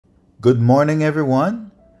Good morning,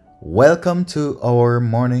 everyone. Welcome to our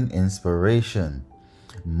morning inspiration,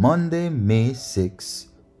 Monday, May 6,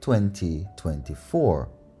 2024.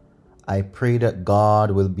 I pray that God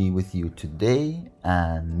will be with you today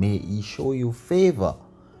and may He show you favor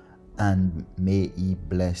and may He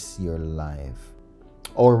bless your life.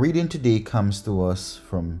 Our reading today comes to us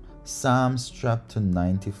from Psalms chapter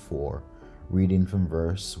 94, reading from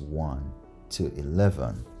verse 1 to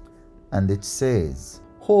 11. And it says,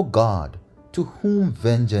 O God, to whom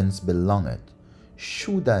vengeance belongeth,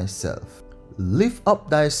 shew thyself. Lift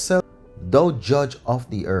up thyself, thou judge of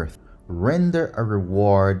the earth. Render a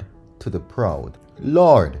reward to the proud.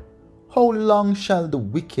 Lord, how long shall the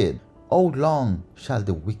wicked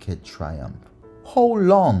triumph? How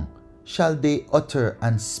long shall they utter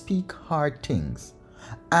and speak hard things,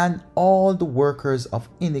 and all the workers of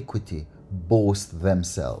iniquity boast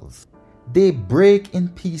themselves? They break in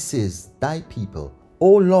pieces thy people,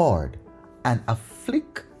 O Lord, and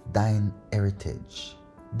afflict thine heritage.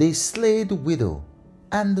 They slay the widow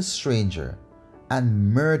and the stranger,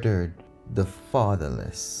 and murdered the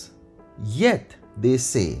fatherless. Yet they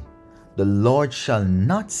say, the Lord shall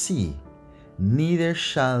not see, neither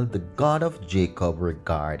shall the God of Jacob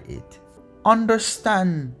regard it.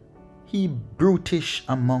 Understand, ye brutish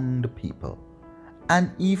among the people, and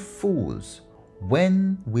ye fools,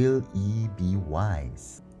 when will ye be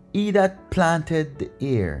wise? He that planted the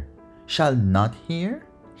ear shall not hear?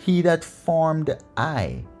 He that formed the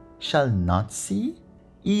eye shall not see?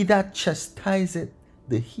 He that chastiseth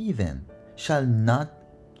the heathen shall not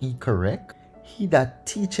he correct? He that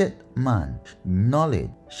teacheth man knowledge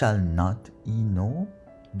shall not he know?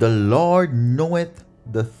 The Lord knoweth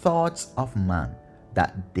the thoughts of man,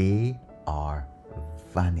 that they are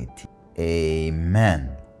vanity. Amen.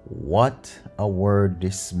 What a word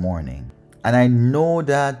this morning. And I know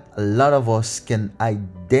that a lot of us can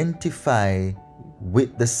identify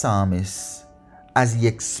with the psalmist as he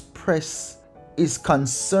expressed his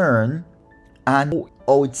concern and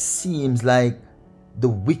how it seems like the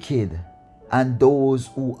wicked and those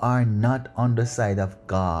who are not on the side of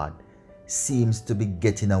God seems to be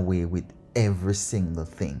getting away with every single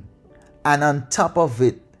thing. And on top of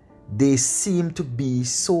it, they seem to be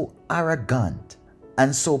so arrogant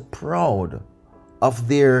and so proud of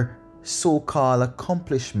their so-called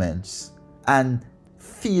accomplishments and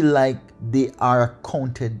feel like they are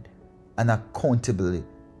accounted and accountable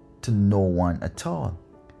to no one at all.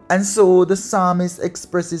 And so the psalmist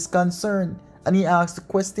expresses concern and he asks the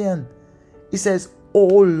question. He says, "O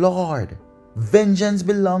Lord, vengeance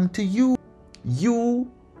belongs to you. You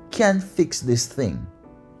can fix this thing.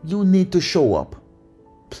 You need to show up.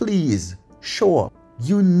 Please show up.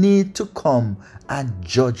 You need to come and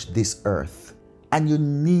judge this earth. And you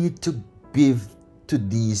need to give to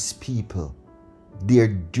these people their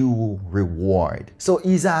due reward." So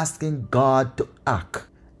he's asking God to act.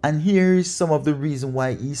 And here is some of the reason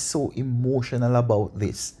why he's so emotional about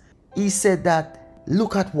this. He said that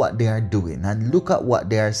look at what they are doing and look at what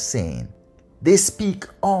they are saying. They speak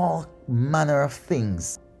all manner of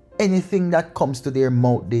things. Anything that comes to their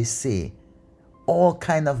mouth they say. All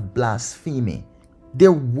kind of blasphemy.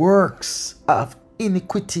 Their works of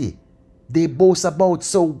iniquity they boast about.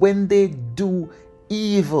 So when they do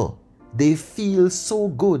evil, they feel so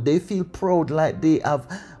good. They feel proud, like they have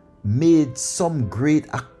made some great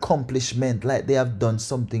accomplishment, like they have done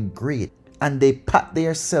something great. And they pat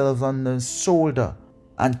themselves on the shoulder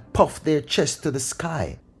and puff their chest to the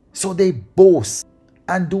sky. So they boast.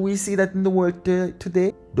 And do we see that in the world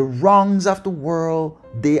today? The wrongs of the world,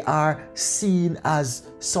 they are seen as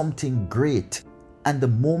something great. And the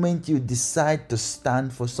moment you decide to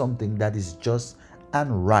stand for something that is just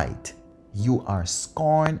and right, you are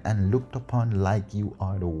scorned and looked upon like you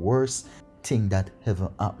are the worst thing that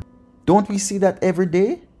ever happened. Don't we see that every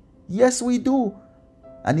day? Yes, we do.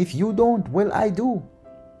 And if you don't, well, I do.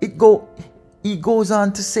 He goes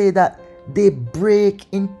on to say that they break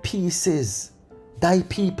in pieces thy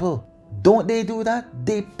people. Don't they do that?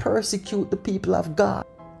 They persecute the people of God.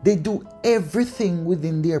 They do everything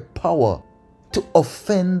within their power to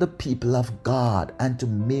offend the people of God and to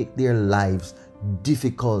make their lives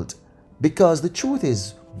difficult. Because the truth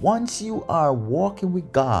is, once you are walking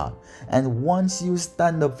with God and once you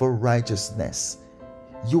stand up for righteousness,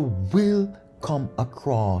 you will come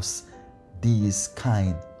across these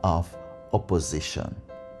kind of opposition.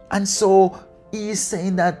 And so he is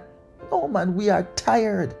saying that, no man, we are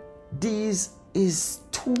tired. This is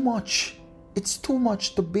too much. It's too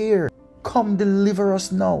much to bear. Come deliver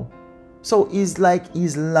us now. So he's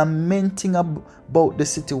lamenting about the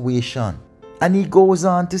situation. And he goes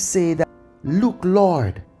on to say that, look,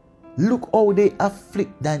 Lord, Look how they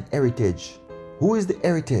afflict thine heritage. Who is the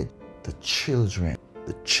heritage? The children.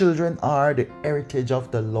 The children are the heritage of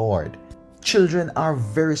the Lord. Children are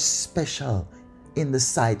very special in the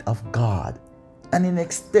sight of God. And in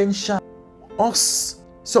extension, us.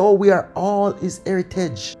 So we are all his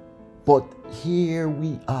heritage. But here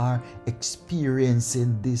we are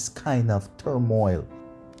experiencing this kind of turmoil.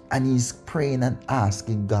 And he's praying and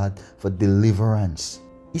asking God for deliverance.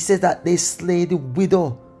 He says that they slay the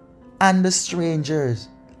widow and the strangers,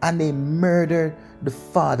 and they murdered the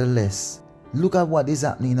fatherless. Look at what is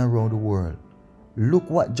happening around the world. Look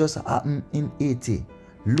what just happened in Haiti.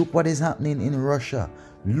 Look what is happening in Russia.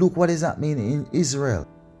 Look what is happening in Israel.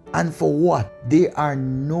 And for what? There are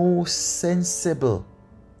no sensible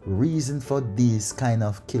reason for this kind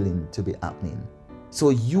of killing to be happening. So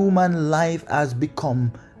human life has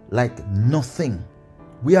become like nothing.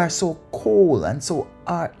 We are so cold and so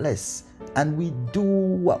heartless, and we do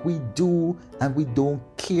what we do, and we don't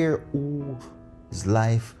care whose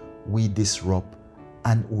life we disrupt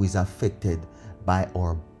and who is affected by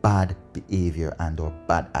our bad behavior and our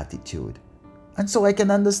bad attitude. And so I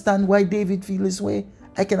can understand why David feels this way.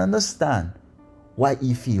 I can understand why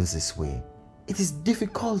he feels this way. It is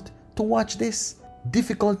difficult to watch this,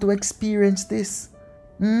 difficult to experience this.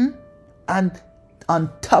 And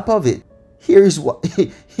on top of it, here is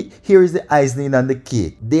the icing on the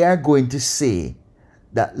cake. They are going to say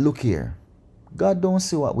that, look here, God don't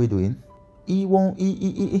see what we're doing. He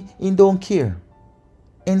don't care.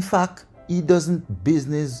 In fact, he doesn't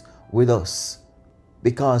business with us.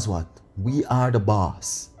 Because what? We are the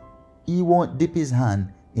boss. He won't dip his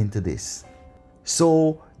hand into this.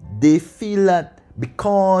 So they feel that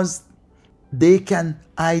because they can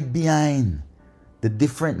hide behind the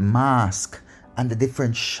different masks and the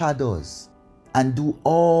different shadows and do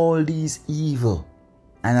all these evil,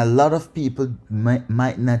 and a lot of people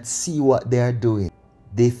might not see what they are doing,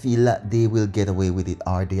 they feel that they will get away with it,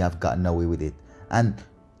 or they have gotten away with it. And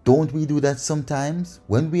don't we do that sometimes?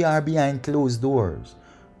 When we are behind closed doors,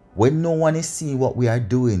 when no one is seeing what we are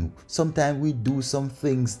doing, sometimes we do some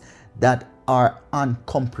things that are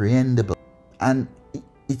uncomprehendable. And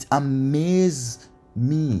it amazes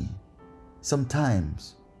me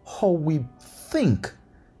sometimes how we think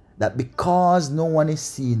that because no one is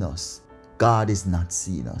seeing us, God is not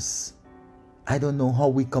seeing us. I don't know how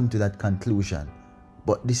we come to that conclusion,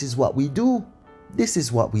 but this is what we do. This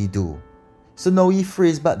is what we do. So now he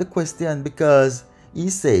phrased back the question, because he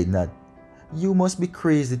said that you must be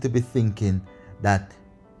crazy to be thinking that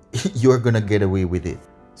you're going to get away with it.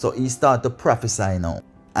 So he started to prophesy now.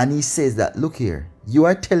 And he says that, look here, you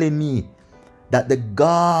are telling me that the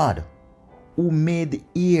God who made the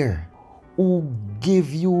ear, who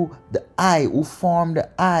gave you the eye, who formed the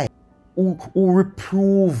eye, who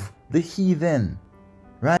reprove the heathen,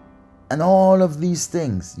 right? And all of these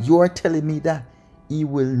things, you are telling me that he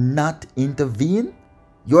will not intervene?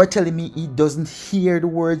 You are telling me he doesn't hear the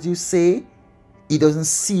words you say? He doesn't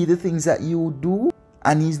see the things that you do?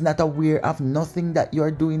 And he's not aware of nothing that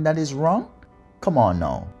you're doing that is wrong? Come on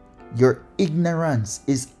now. Your ignorance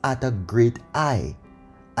is at a great height,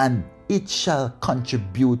 and it shall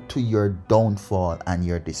contribute to your downfall and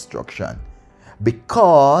your destruction.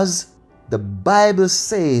 Because the Bible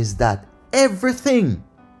says that everything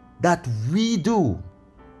that we do,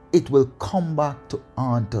 it will come back to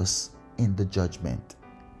haunt us in the judgment.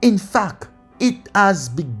 In fact, it has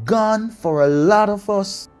begun for a lot of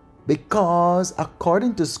us, because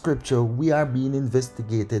according to scripture, we are being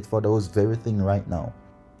investigated for those very things right now.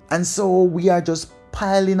 And so we are just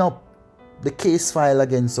piling up the case file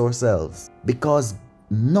against ourselves, because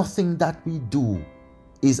nothing that we do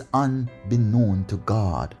is unbeknown to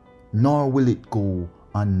God, nor will it go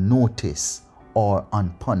unnoticed or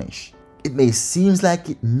unpunished. It may seem like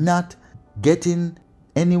it not getting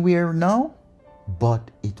anywhere now,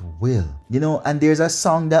 but it will. And there's a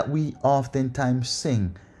song that we oftentimes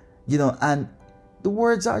sing, and the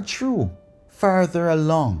words are true. Further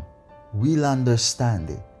along, we'll understand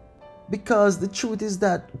it. Because the truth is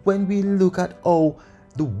that when we look at how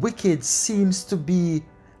the wicked seems to be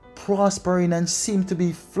prospering and seem to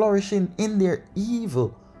be flourishing in their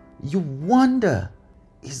evil, you wonder,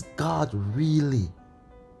 is God really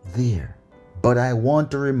there? But I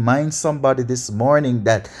want to remind somebody this morning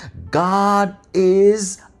that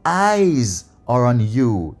God's eyes are on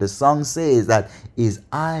you. The song says that his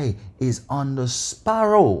eye is on the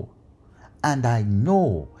sparrow, and I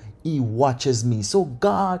know he watches me. So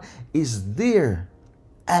God is there,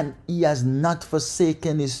 and he has not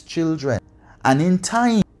forsaken his children. And in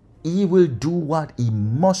time, he will do what he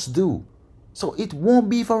must do. So it won't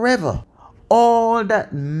be forever. All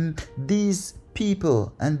that these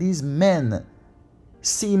people and these men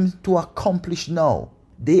seem to accomplish now,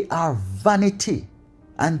 they are vanity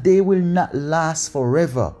and they will not last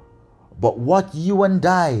forever. But what you and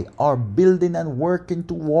I are building and working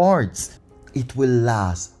towards, it will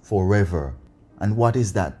last forever. And what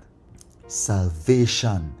is that?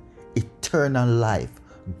 Salvation, eternal life,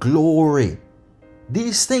 glory.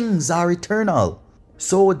 These things are eternal.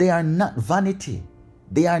 So they are not vanity.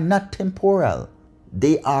 They are not temporal.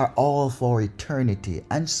 They are all for eternity.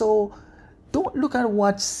 And so don't look at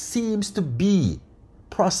what seems to be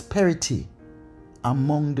prosperity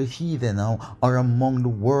among the heathen or among the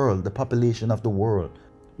world, the population of the world,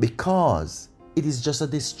 because it is just a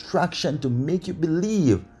distraction to make you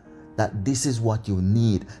believe that this is what you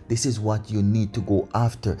need. This is what you need to go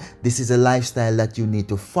after. This is a lifestyle that you need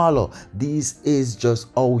to follow. This is just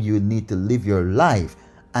how you need to live your life.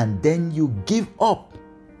 And then you give up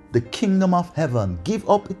the kingdom of heaven, give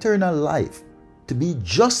up eternal life to be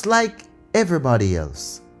just like everybody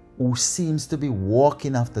else who seems to be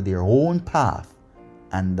walking after their own path.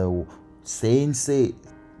 And the saying say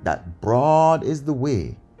that broad is the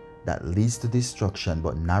way that leads to destruction,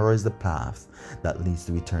 but narrow is the path that leads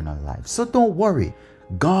to eternal life. So don't worry.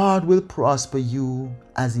 God will prosper you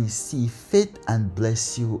as He see fit and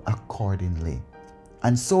bless you accordingly.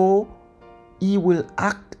 And so He will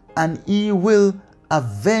act and He will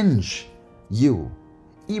avenge you.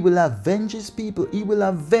 He will avenge His people. He will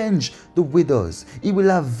avenge the widows. He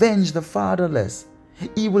will avenge the fatherless.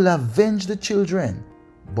 He will avenge the children.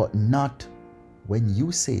 But not when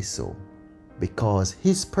you say so, because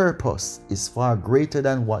His purpose is far greater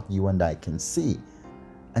than what you and I can see.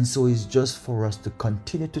 And so it's just for us to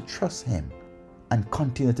continue to trust Him and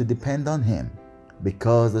continue to depend on Him,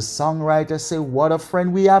 because the songwriter say, what a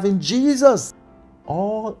friend we have in Jesus,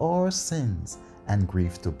 all our sins and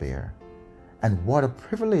grief to bear. And what a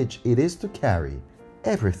privilege it is to carry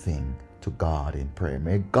everything to God in prayer.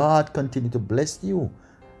 May God continue to bless you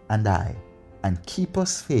and I and keep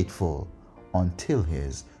us faithful until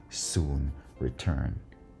His soon return.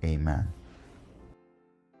 Amen.